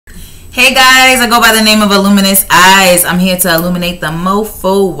Hey guys, I go by the name of Luminous Eyes. I'm here to illuminate the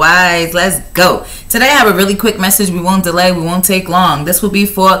mofo wise. Let's go. Today I have a really quick message. We won't delay. We won't take long. This will be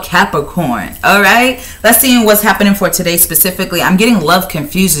for Capricorn. All right. Let's see what's happening for today specifically. I'm getting love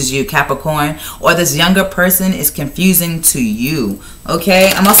confuses you, Capricorn, or this younger person is confusing to you.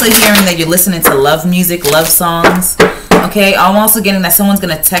 Okay. I'm also hearing that you're listening to love music, love songs. Okay. I'm also getting that someone's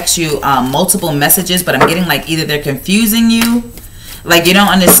going to text you multiple messages, but I'm getting like either they're confusing you. Like you don't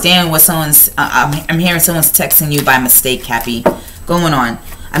understand what someone's, I'm hearing someone's texting you by mistake, Cappy. Going on.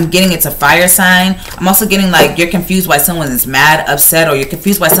 I'm getting it's a fire sign. I'm also getting like you're confused why someone is mad, upset, or you're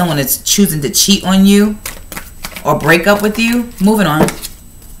confused why someone is choosing to cheat on you or break up with you. Moving on.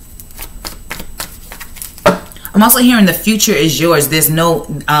 I'm also hearing the future is yours. There's no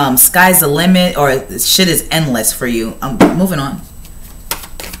sky's the limit or shit is endless for you. Moving on.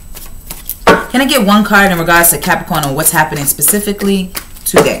 Can I get one card in regards to Capricorn on what's happening specifically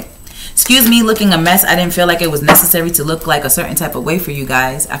today? Excuse me, looking a mess. I didn't feel like it was necessary to look like a certain type of way for you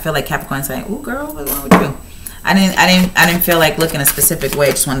guys. I feel like Capricorn's saying, "Ooh, girl, what's wrong with you?" I didn't feel like looking a specific way.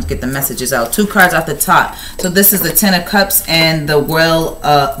 I just wanted to get the messages out. Two cards off the top. So this is the Ten of Cups and the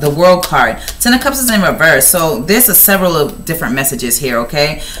World card. Ten of Cups is in reverse. So there's several of different messages here.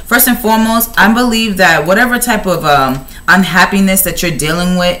 Okay. First and foremost, I believe that whatever type of unhappiness that you're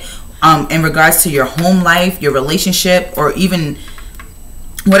dealing with. In regards to your home life, your relationship, or even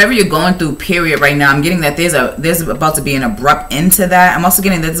whatever you're going through, period, right now, I'm getting that there's about to be an abrupt end to that. I'm also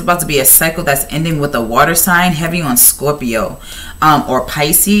getting that there's about to be a cycle that's ending with a water sign, heavy on Scorpio or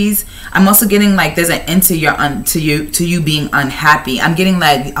Pisces. I'm also getting like there's an end to you being unhappy. I'm getting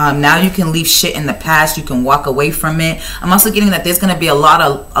that now you can leave shit in the past. You can walk away from it. I'm also getting that there's gonna be a lot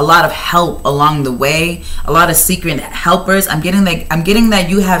of help along the way, a lot of secret helpers. I'm getting that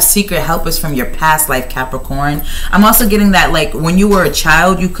you have secret helpers from your past life, Capricorn. I'm also getting that like when you were a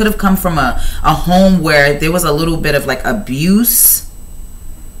child, you could have come from a home where there was a little bit of like abuse.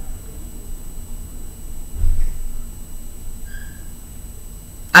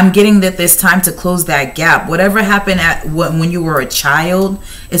 I'm getting that there's time to close that gap. Whatever happened when you were a child,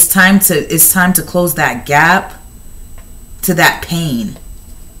 it's time to close that gap to that pain.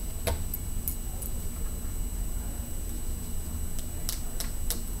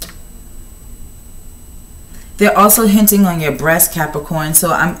 They're also hinting on your breast, Capricorn.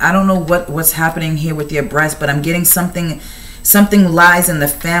 So I don't know what's happening here with your breast, but I'm getting something lies in the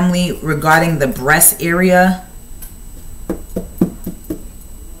family regarding the breast area.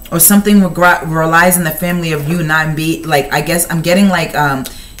 Or something relies in the family of you not be like, I guess I'm getting like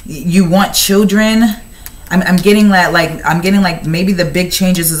you want children. I'm getting like maybe the big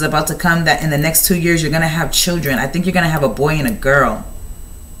changes is about to come, that in the next 2 years you're gonna have children. I think you're gonna have a boy and a girl.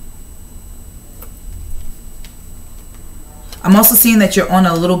 I'm also seeing that you're on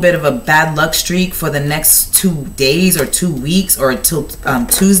a little bit of a bad luck streak for the next 2 days or 2 weeks or till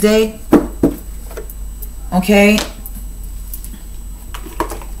Tuesday. Okay.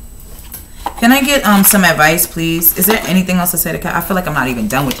 Can I get some advice, please? Is there anything else to say to Cap? I feel like I'm not even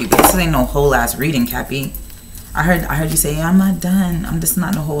done with you, but this ain't no whole ass reading, Cappy. I heard you say, yeah, I'm not done. I'm just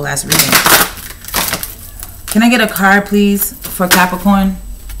not no whole ass reading. Can I get a card, please, for Capricorn?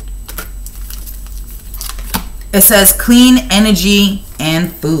 It says clean energy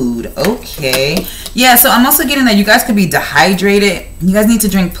and food. Okay. Yeah, so I'm also getting that you guys could be dehydrated. You guys need to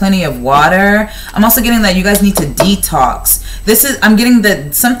drink plenty of water. I'm also getting that you guys need to detox. I'm getting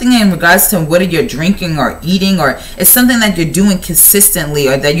that something in regards to what you're drinking or eating, or it's something that you're doing consistently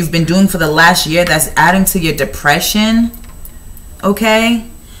or that you've been doing for the last year that's adding to your depression. Okay.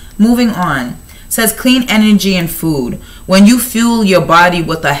 Moving on. It says clean energy and food. When you fuel your body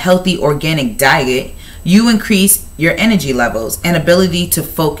with a healthy organic diet, you increase your energy levels and ability to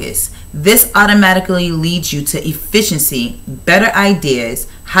focus. This automatically leads you to efficiency, better ideas,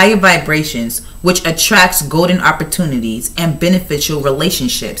 higher vibrations, which attracts golden opportunities and beneficial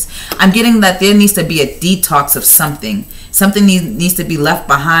relationships. I'm getting that there needs to be a detox of something. Something needs to be left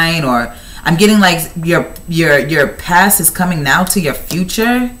behind, or I'm getting like your past is coming now to your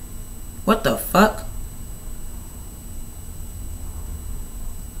future. What the fuck?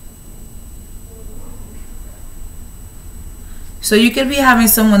 So you could be having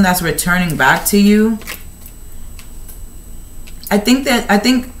someone that's returning back to you. I think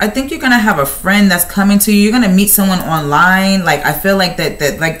you're gonna have a friend that's coming to you. You're gonna meet someone online. Like I feel like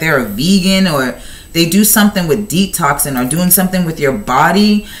that like they're a vegan, or they do something with detoxing or doing something with your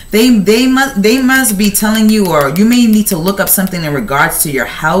body. They must be telling you, or you may need to look up something in regards to your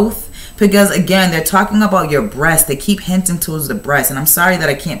health. Because again, they're talking about your breast. They keep hinting towards the breast, and I'm sorry that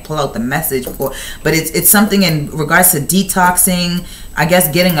I can't pull out the message for, but it's something in regards to detoxing, I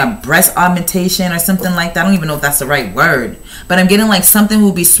guess getting a breast augmentation or something like that. I don't even know if that's the right word, but I'm getting like something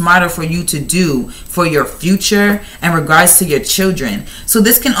will be smarter for you to do for your future in regards to your children. So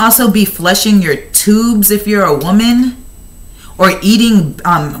this can also be flushing your tubes if you're a woman, or eating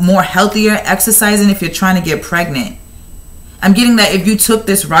more healthier, exercising if you're trying to get pregnant. I'm getting that if you took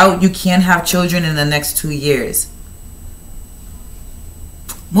this route, you can have children in the next 2 years.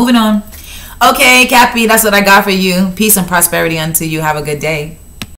 Moving on. Okay, Cappy, that's what I got for you. Peace and prosperity unto you. Have a good day.